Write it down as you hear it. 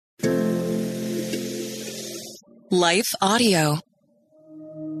Life Audio.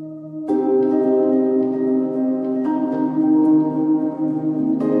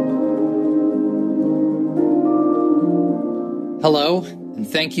 Hello, and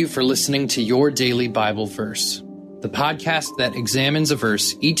thank you for listening to Your Daily Bible Verse, the podcast that examines a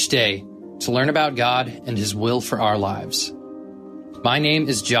verse each day to learn about God and His will for our lives. My name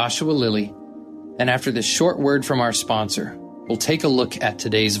is Joshua Lilly, and after this short word from our sponsor, we'll take a look at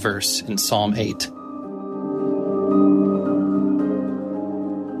today's verse in Psalm 8.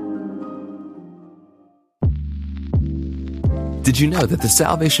 Did you know that the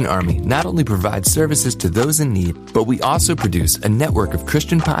Salvation Army not only provides services to those in need, but we also produce a network of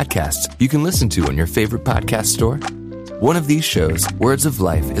Christian podcasts you can listen to on your favorite podcast store? One of these shows, Words of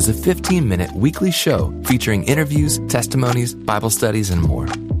Life, is a 15-minute weekly show featuring interviews, testimonies, Bible studies, and more.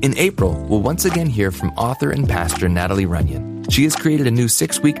 In April, we'll once again hear from author and pastor Natalie Runyon. She has created a new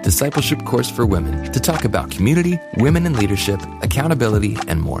 6-week discipleship course for women to talk about community, women in leadership, accountability,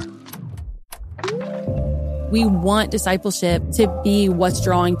 and more. We want discipleship to be what's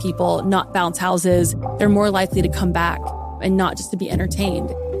drawing people, not bounce houses. They're more likely to come back and not just to be entertained.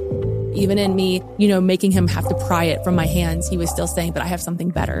 Even in me, making him have to pry it from my hands, he was still saying, but I have something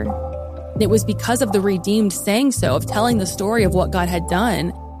better. And it was because of the redeemed saying so, of telling the story of what God had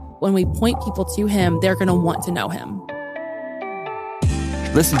done. When we point people to him, they're going to want to know him.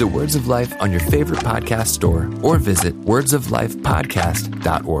 Listen to Words of Life on your favorite podcast store or visit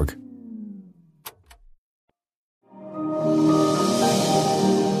wordsoflifepodcast.org.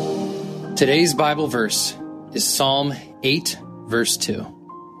 Today's Bible verse is Psalm 8, verse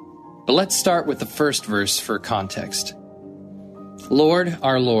 2. But let's start with the first verse for context. Lord,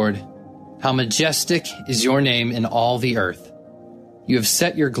 our Lord, how majestic is your name in all the earth. You have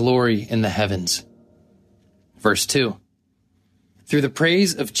set your glory in the heavens. Verse 2. Through the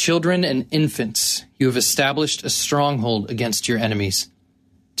praise of children and infants, you have established a stronghold against your enemies,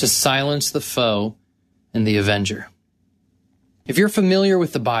 to silence the foe and the avenger. If you're familiar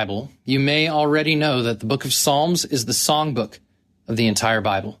with the Bible, you may already know that the book of Psalms is the songbook of the entire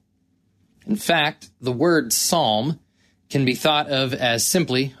Bible. In fact, the word psalm can be thought of as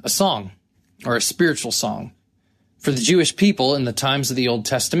simply a song or a spiritual song. For the Jewish people in the times of the Old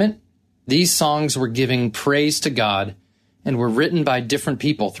Testament, these songs were giving praise to God and were written by different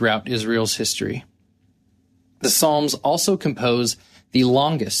people throughout Israel's history. The Psalms also compose the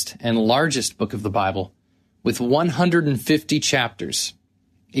longest and largest book of the Bible, with 150 chapters.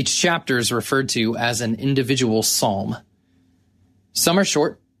 Each chapter is referred to as an individual psalm. Some are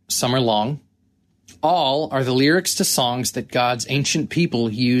short, some are long. All are the lyrics to songs that God's ancient people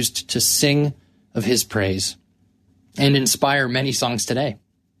used to sing of his praise and inspire many songs today.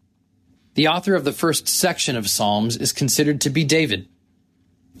 The author of the first section of Psalms is considered to be David.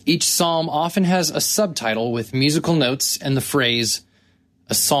 Each psalm often has a subtitle with musical notes and the phrase,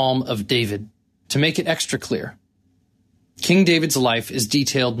 "A Psalm of David," to make it extra clear. King David's life is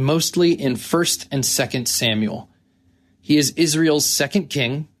detailed mostly in 1st and 2nd Samuel. He is Israel's second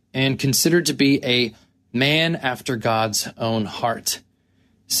king and considered to be a man after God's own heart.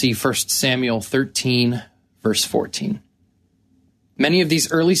 See 1 Samuel 13, verse 14. Many of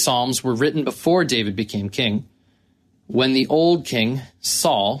these early psalms were written before David became king, when the old king,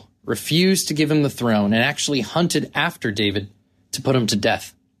 Saul, refused to give him the throne and actually hunted after David to put him to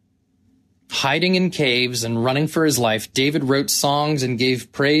death. Hiding in caves and running for his life, David wrote songs and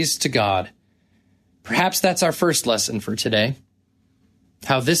gave praise to God. Perhaps that's our first lesson for today.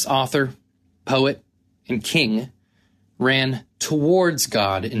 How this author, poet, and king ran towards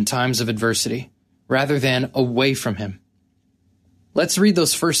God in times of adversity, rather than away from him. Let's read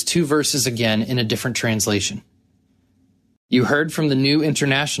those first 2 verses again in a different translation. You heard from the New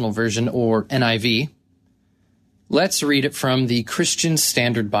International Version, or NIV. Let's read it from the Christian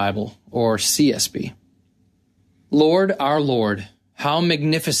Standard Bible, or CSB. Lord, our Lord, how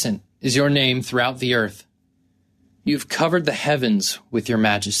magnificent is your name throughout the earth. You've covered the heavens with your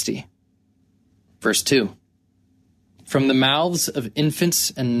majesty. Verse 2. From the mouths of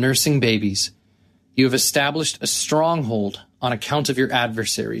infants and nursing babies, you have established a stronghold on account of your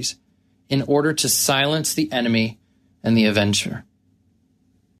adversaries, in order to silence the enemy and the avenger.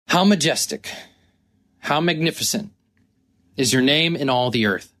 How majestic, how magnificent is your name in all the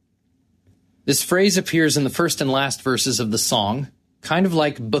earth. This phrase appears in the first and last verses of the song, kind of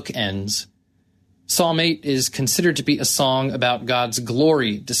like bookends. Psalm 8 is considered to be a song about God's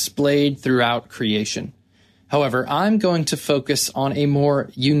glory displayed throughout creation. However, I'm going to focus on a more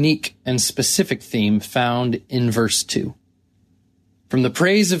unique and specific theme found in verse 2. From the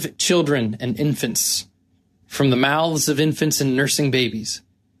praise of children and infants, from the mouths of infants and nursing babies,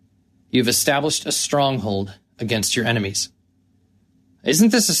 You've established a stronghold against your enemies.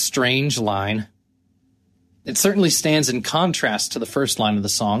 Isn't this a strange line? It certainly stands in contrast to the first line of the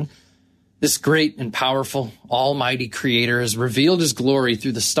song. This great and powerful, almighty Creator has revealed his glory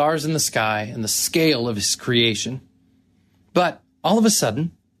through the stars in the sky and the scale of his creation. But all of a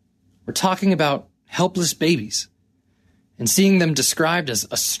sudden, we're talking about helpless babies and seeing them described as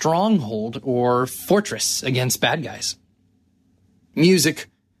a stronghold or fortress against bad guys. Music,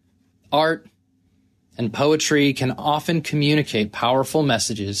 art, and poetry can often communicate powerful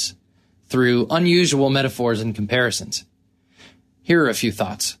messages through unusual metaphors and comparisons. Here are a few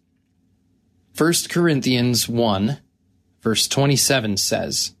thoughts. 1 Corinthians 1, verse 27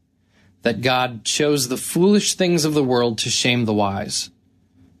 says that God chose the foolish things of the world to shame the wise.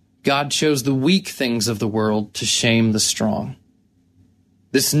 God chose the weak things of the world to shame the strong.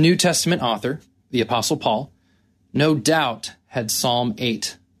 This New Testament author, the Apostle Paul, no doubt had Psalm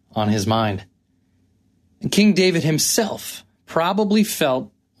 8 on his mind. And King David himself probably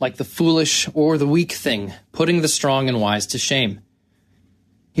felt like the foolish or the weak thing, putting the strong and wise to shame.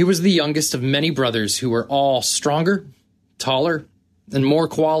 He was the youngest of many brothers who were all stronger, taller, and more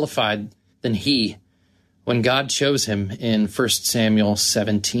qualified than he when God chose him in 1 Samuel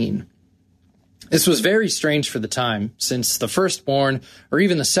 17. This was very strange for the time, since the firstborn, or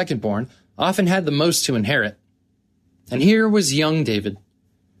even the secondborn, often had the most to inherit. And here was young David,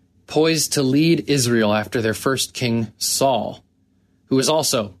 poised to lead Israel after their first king, Saul, who was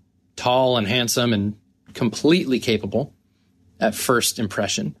also tall and handsome and completely capable at first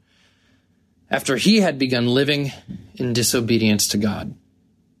impression, after he had begun living in disobedience to God.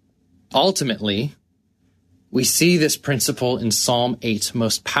 Ultimately, we see this principle in Psalm 8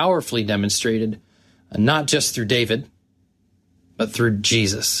 most powerfully demonstrated, not just through David, but through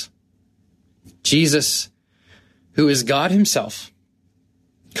Jesus. Jesus, who is God himself,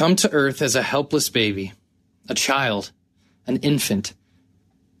 come to earth as a helpless baby, a child, an infant.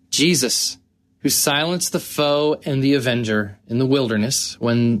 Jesus, who silenced the foe and the avenger in the wilderness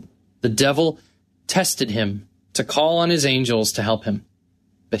when the devil tested him to call on his angels to help him,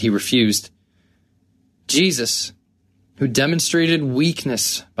 but he refused. Jesus, who demonstrated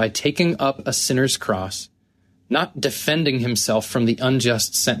weakness by taking up a sinner's cross, not defending himself from the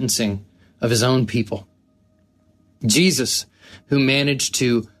unjust sentencing of his own people. Jesus, who managed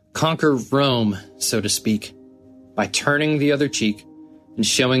to conquer Rome, so to speak, by turning the other cheek and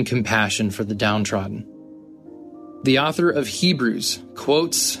showing compassion for the downtrodden. The author of Hebrews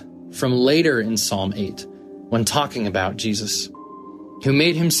quotes from later in Psalm 8 when talking about Jesus, who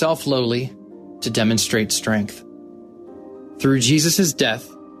made himself lowly to demonstrate strength. Through Jesus' death,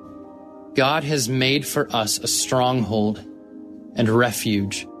 God has made for us a stronghold and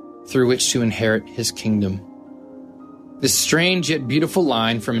refuge through which to inherit his kingdom. This strange yet beautiful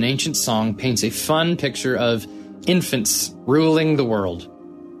line from an ancient song paints a fun picture of infants ruling the world.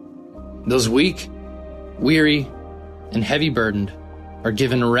 Those weak, weary, and heavy burdened are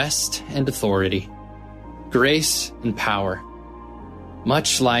given rest and authority, grace and power,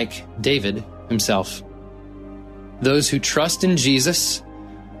 much like David himself. Those who trust in Jesus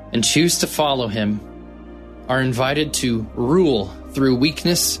and choose to follow him are invited to rule through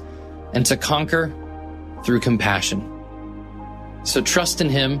weakness and to conquer through compassion. So trust in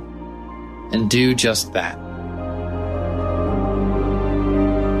him and do just that.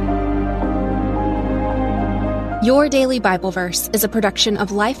 Your Daily Bible Verse is a production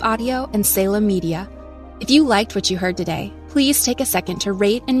of Life Audio and Salem Media. If you liked what you heard today, please take a second to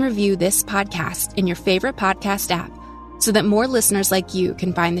rate and review this podcast in your favorite podcast app so that more listeners like you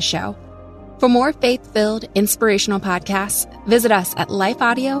can find the show. For more faith-filled, inspirational podcasts, visit us at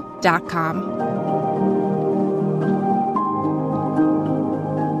lifeaudio.com.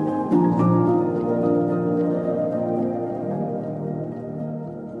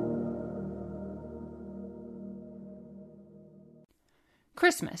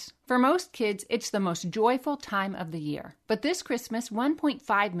 Christmas. For most kids, it's the most joyful time of the year. But this Christmas,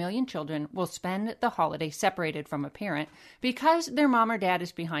 1.5 million children will spend the holiday separated from a parent because their mom or dad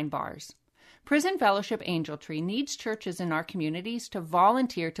is behind bars. Prison Fellowship Angel Tree needs churches in our communities to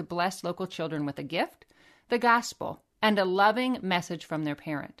volunteer to bless local children with a gift, the gospel, and a loving message from their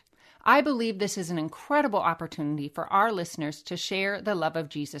parent. I believe this is an incredible opportunity for our listeners to share the love of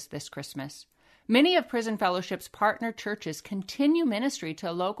Jesus this Christmas. Many of Prison Fellowship's partner churches continue ministry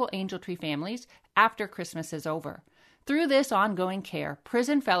to local Angel Tree families after Christmas is over. Through this ongoing care,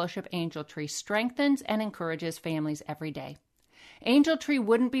 Prison Fellowship Angel Tree strengthens and encourages families every day. Angel Tree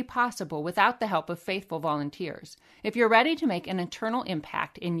wouldn't be possible without the help of faithful volunteers. If you're ready to make an eternal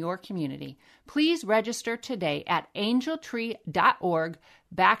impact in your community, please register today at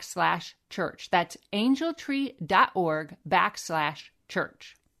angeltree.org/church. That's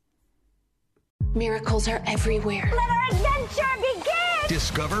angeltree.org/church. Miracles are everywhere. Let our adventure begin!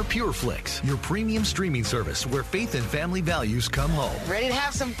 Discover PureFlix, your premium streaming service where faith and family values come home. Ready to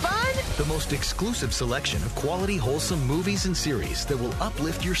have some fun? The most exclusive selection of quality, wholesome movies and series that will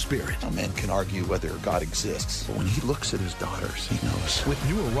uplift your spirit. A man can argue whether God exists, but when he looks at his daughters, he knows. With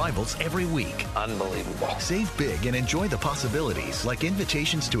new arrivals every week. Unbelievable. Save big and enjoy the possibilities, like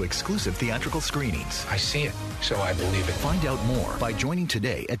invitations to exclusive theatrical screenings. I see it, so I believe it. Find out more by joining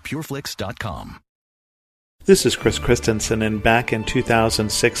today at pureflix.com. This is Chris Christensen, and back in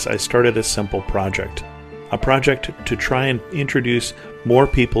 2006, I started a simple project. A project to try and introduce more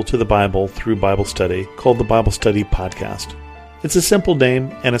people to the Bible through Bible study called the Bible Study Podcast. It's a simple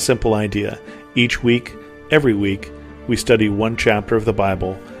name and a simple idea. Each week, every week, we study one chapter of the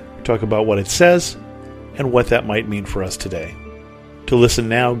Bible, talk about what it says, and what that might mean for us today. To listen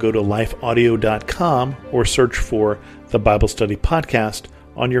now, go to lifeaudio.com or search for the Bible Study Podcast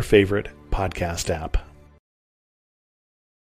on your favorite podcast app.